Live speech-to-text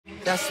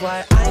That's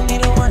why I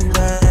need a one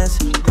dance.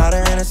 Got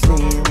her Hennessy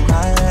in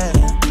my head.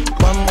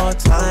 One more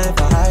time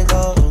before I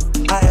go.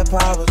 Higher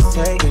powers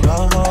taking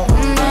a hold.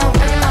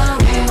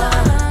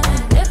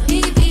 Let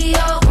me be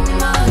your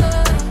woman.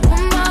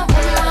 Woman,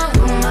 woman,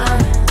 woman.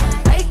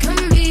 I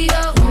can be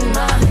your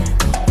woman.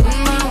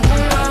 Woman,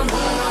 woman,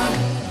 woman.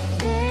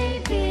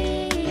 Baby,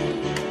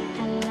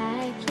 I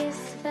like your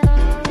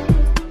style.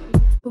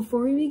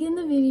 Before we begin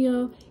the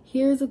video,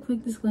 here's a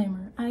quick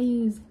disclaimer. I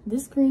use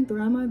this screen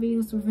throughout my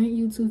videos to prevent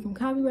YouTube from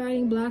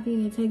copywriting,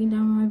 blocking, and taking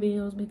down my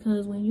videos,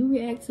 because when you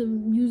react to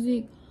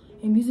music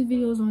and music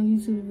videos on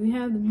YouTube, if you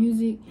have the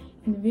music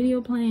and the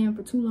video playing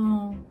for too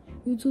long,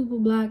 YouTube will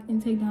block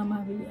and take down my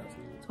videos.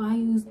 So I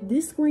use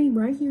this screen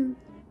right here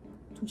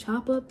to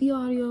chop up the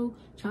audio,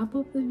 chop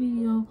up the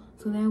video,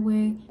 so that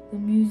way the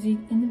music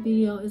in the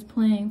video is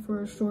playing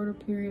for a shorter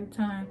period of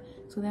time.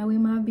 So that way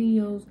my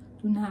videos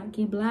do not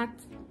get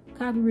blocked,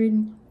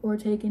 copywritten, or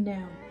taken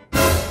down.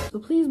 So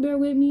please bear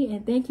with me,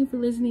 and thank you for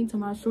listening to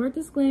my short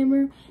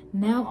disclaimer.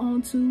 Now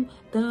on to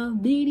the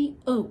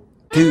video.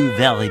 2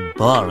 very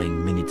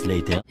boring minutes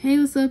later. Hey,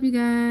 what's up, you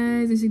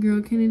guys? It's your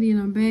girl Kennedy, and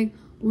I'm back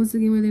once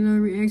again with another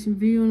reaction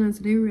video. Now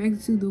today we're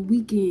reacting to The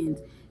Weeknd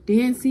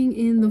Dancing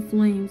in the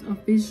Flames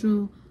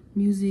official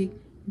music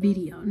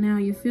video. Now,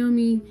 you feel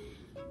me?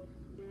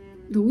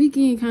 The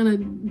Weeknd kind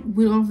of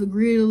went off the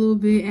grid a little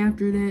bit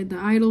after that The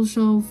Idol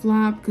show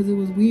flopped because it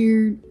was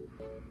weird,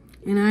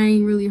 and I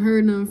ain't really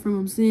heard nothing from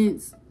him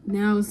since.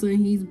 Now all of a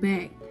sudden he's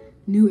back.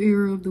 New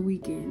era of The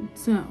Weeknd.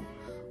 So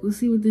we'll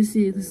see what this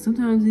is, because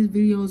sometimes his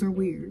videos are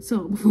weird.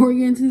 So before we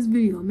get into this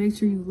video, make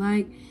sure you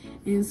like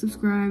and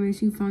subscribe. Make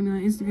sure you follow me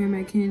on Instagram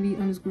at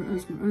Kennedy____.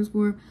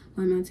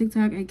 Follow me on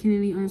TikTok at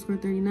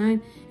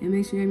Kennedy_39. And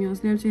make sure you have me on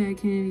Snapchat at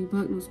Kennedy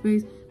Buck, no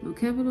space, no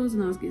capitals.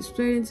 And let's get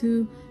straight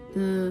into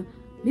the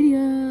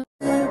video.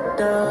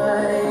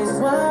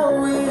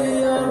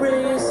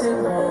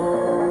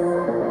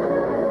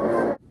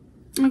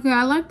 Okay,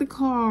 I like the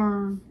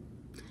car.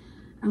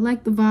 I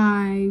like the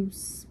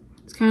vibes.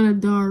 It's kind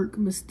of dark,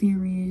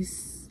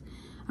 mysterious.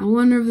 I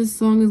wonder if this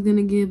song is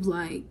gonna give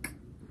like,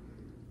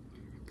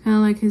 kind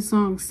of like his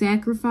song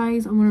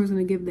Sacrifice. I wonder if it's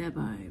gonna give that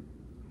vibe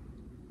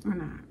or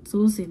not. So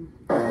we'll see.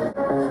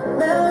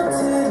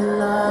 Melted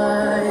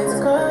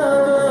lights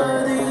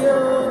cover the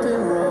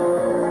open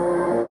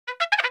road.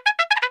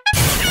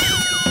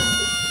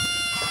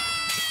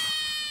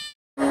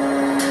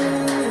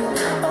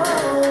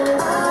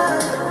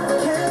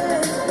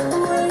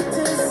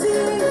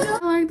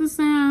 I like the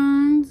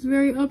sound. It's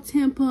very up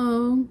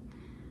tempo.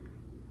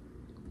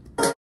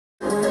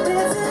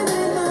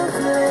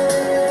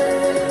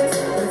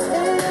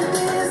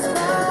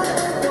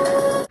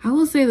 I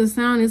will say the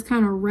sound is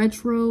kind of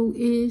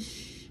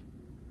retro-ish,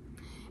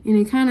 and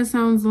it kind of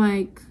sounds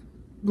like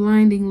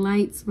Blinding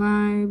Lights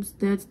vibes.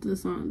 That's the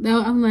song.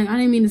 I'm like, I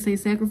didn't mean to say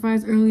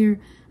Sacrifice earlier.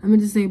 I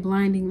meant to say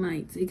Blinding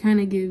Lights. It kind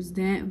of gives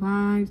that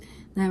vibe,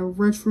 that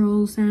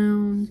retro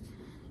sound.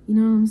 You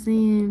know what I'm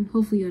saying?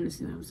 Hopefully you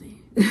understand what I'm saying.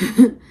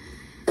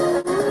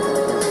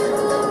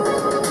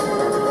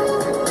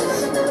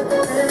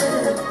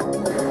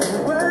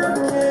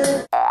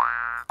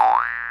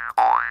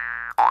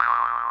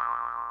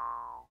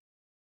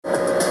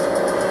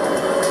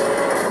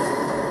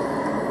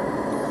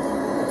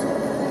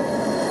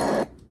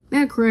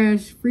 That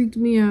crash freaked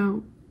me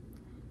out.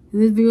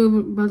 And this video is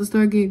about to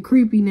start getting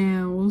creepy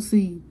now. We'll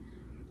see.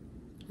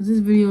 Because this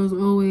videos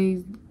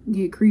always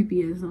get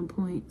creepy at some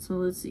point. So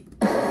let's see.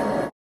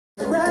 I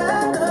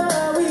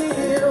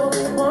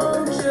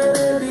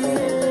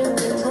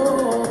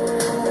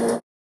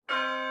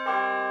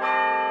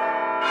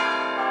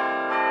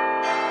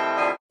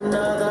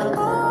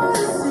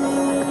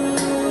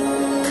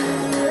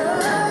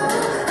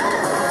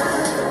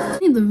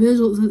think the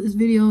visuals of this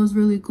video is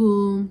really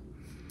cool.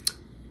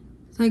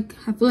 It's like,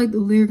 I feel like the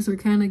lyrics are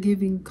kind of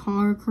giving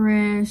car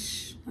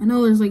crash. I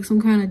know there's like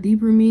some kind of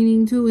deeper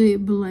meaning to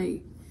it, but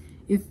like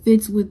it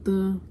fits with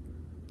the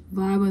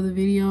vibe of the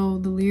video,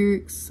 the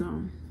lyrics.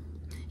 So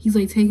he's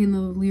like taking the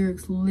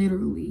lyrics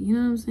literally, you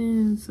know what I'm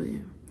saying? So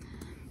yeah.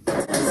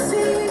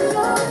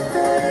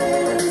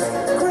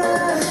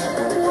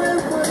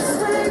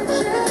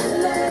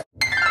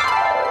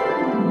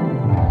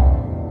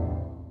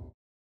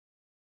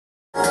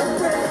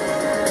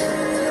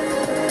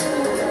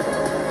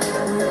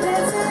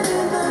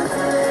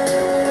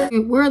 Okay,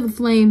 where are the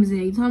flames at?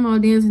 You talking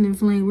about dancing in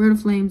flames? Where are the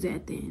flames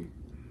at then?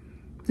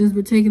 Since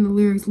we're taking the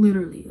lyrics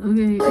literally,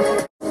 okay?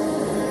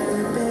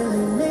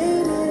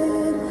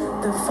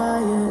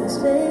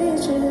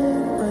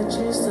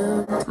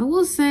 I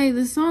will say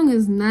this song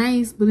is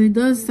nice, but it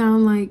does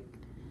sound like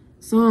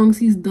songs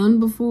he's done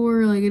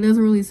before. Like, it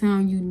doesn't really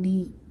sound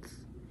unique.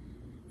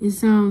 It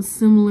sounds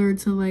similar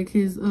to like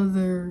his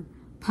other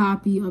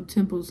poppy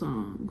up-tempo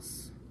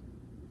songs.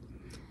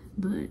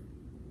 But,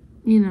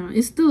 you know,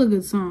 it's still a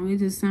good song. It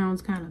just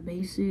sounds kind of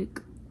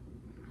basic.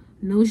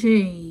 No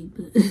shade,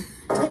 but...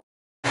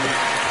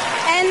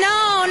 And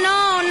no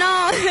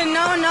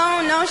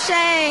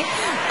shade.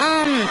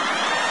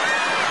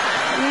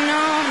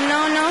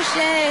 No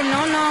shade.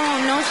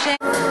 No shade.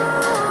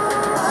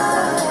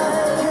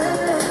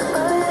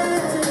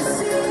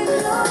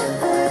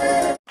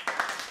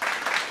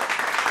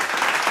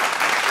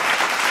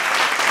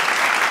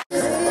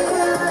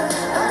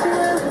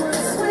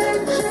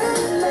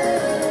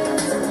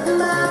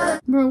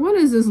 Bro, what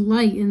is this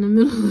light in the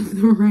middle of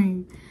the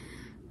rain?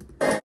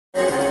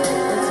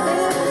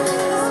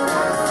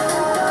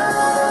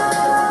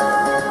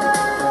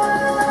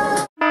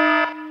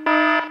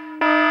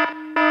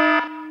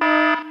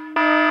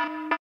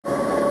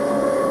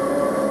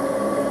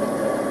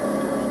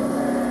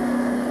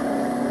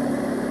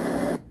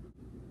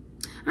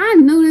 I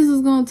knew this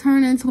was gonna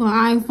turn into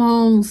an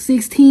iPhone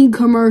 16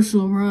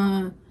 commercial,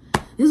 bruh.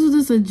 This was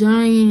just a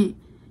giant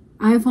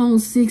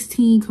iPhone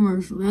 16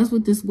 commercial. That's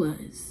what this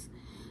was.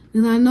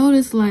 Because I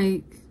noticed,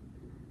 like,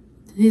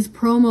 his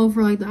promo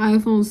for, like, the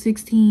iPhone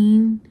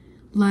 16,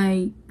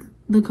 like,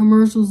 the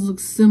commercials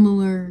look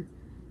similar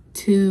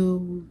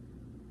to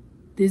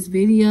this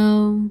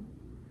video.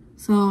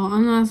 So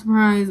I'm not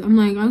surprised.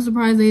 I'm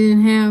surprised they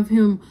didn't have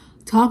him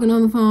talking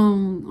on the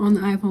phone on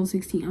the iPhone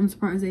 16. I'm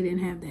surprised they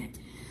didn't have that.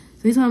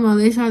 So they talking about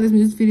they shot this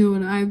music video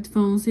with an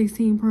iPhone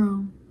 16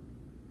 Pro.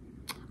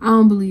 I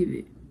don't believe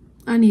it.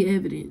 I need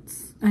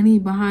evidence. I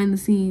need behind the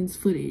scenes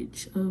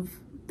footage of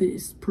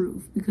this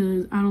proof,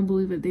 because I don't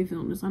believe that they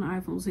filmed this on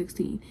an iPhone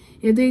 16.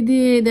 If they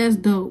did, that's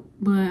dope,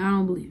 but I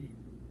don't believe it.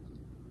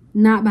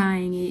 Not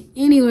buying it.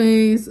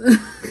 Anyways.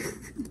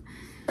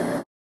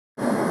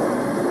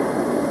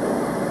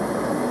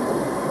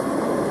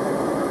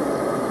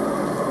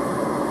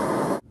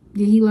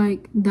 Did he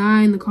like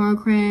die in the car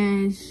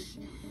crash?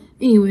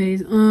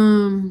 Anyways,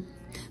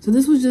 so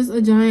this was just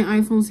a giant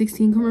iPhone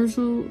 16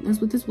 commercial.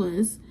 That's what this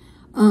was.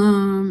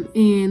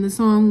 And the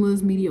song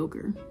was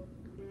mediocre.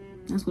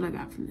 That's what I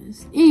got from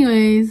this.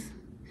 Anyways,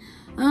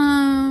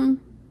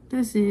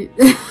 that's it.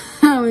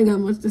 I ain't got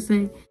much to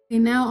say.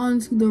 And now on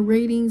to the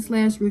rating /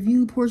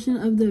 review portion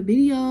of the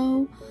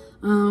video.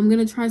 I'm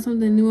gonna try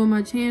something new on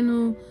my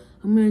channel.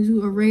 I'm gonna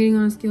do a rating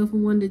on a scale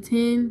from 1 to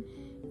 10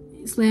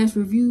 /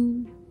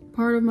 review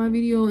part of my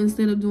video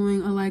instead of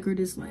doing a like or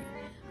dislike.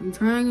 I'm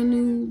trying a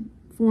new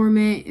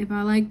format. If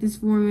I like this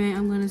format,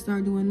 I'm gonna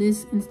start doing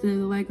this instead of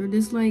the like or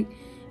dislike.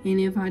 And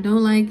if I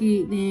don't like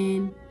it,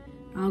 then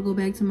I'll go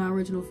back to my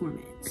original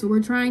format. So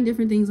we're trying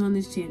different things on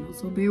this channel.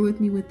 So bear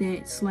with me with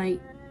that slight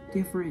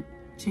different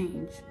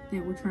change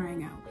that we're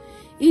trying out.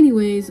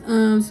 Anyways,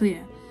 so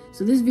yeah.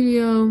 So this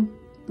video,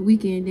 The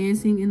Weeknd,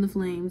 Dancing in the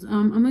Flames.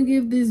 I'm gonna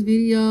give this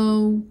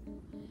video,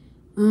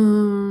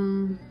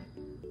 I'm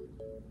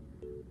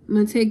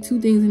gonna take two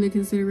things into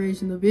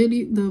consideration: the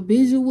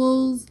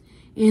visuals,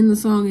 and the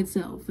song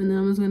itself, and then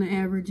I'm just gonna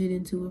average it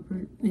into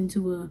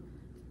a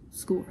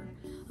score.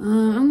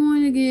 I'm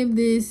going to give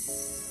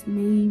this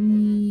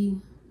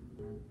maybe,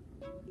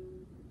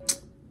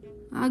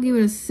 I'll give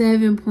it a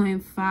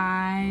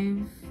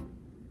 7.5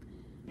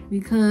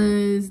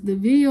 because the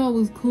video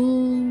was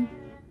cool.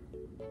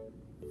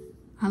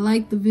 I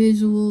like the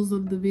visuals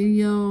of the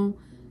video,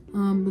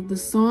 but the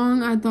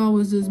song I thought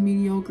was just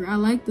mediocre. I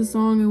liked the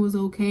song; it was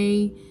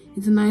okay.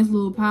 It's a nice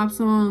little pop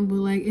song, but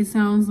like it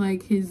sounds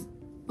like his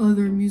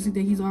other music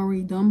that he's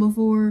already done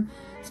before,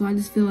 so I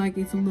just feel like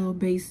it's a little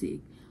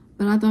basic.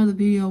 But I thought the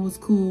video was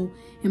cool.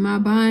 Am I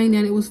buying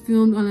that it was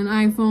filmed on an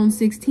iPhone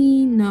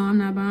 16? No, I'm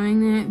not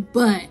buying that,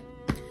 but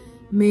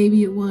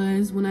maybe it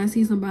was. When I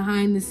see some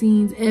behind the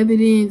scenes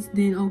evidence,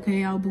 then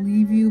okay, I'll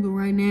believe you, but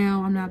right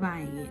now I'm not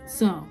buying it.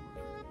 So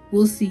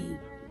we'll see.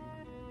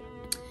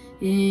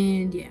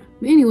 And yeah,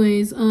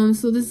 anyways,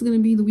 so this is gonna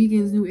be The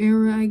Weeknd's new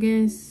era, I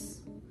guess.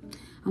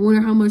 I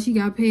wonder how much he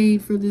got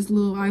paid for this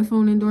little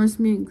iPhone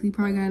endorsement. He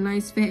probably got a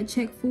nice fat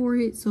check for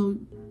it, so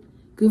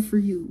good for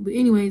you. But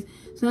anyways,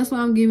 so that's why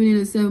I'm giving it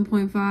a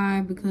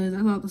 7.5, because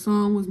I thought the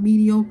song was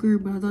mediocre,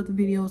 but I thought the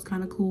video was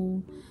kind of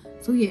cool.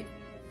 So yeah,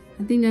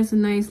 I think that's a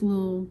nice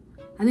little,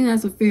 I think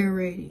that's a fair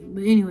rating.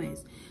 But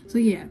anyways, so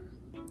yeah,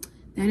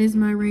 that is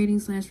my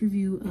rating /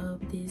 review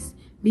of this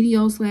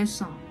video /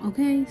 song.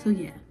 Okay, so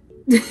yeah.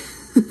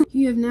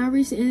 You have now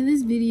reached the end of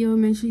this video.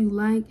 Make sure you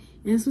like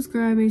and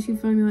subscribe. Make sure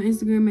you find me on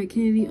Instagram at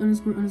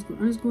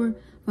Kennedy____.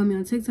 Follow me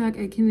on TikTok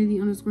at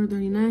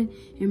Kennedy_39.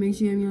 And make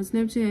sure you have me on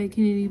Snapchat at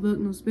KennedyBuck,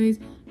 no space,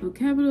 no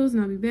capitals.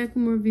 And I'll be back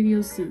with more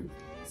videos soon.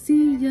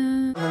 See ya.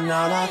 And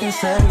all I can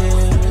say is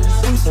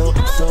I'm so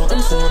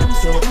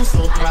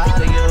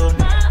proud of you.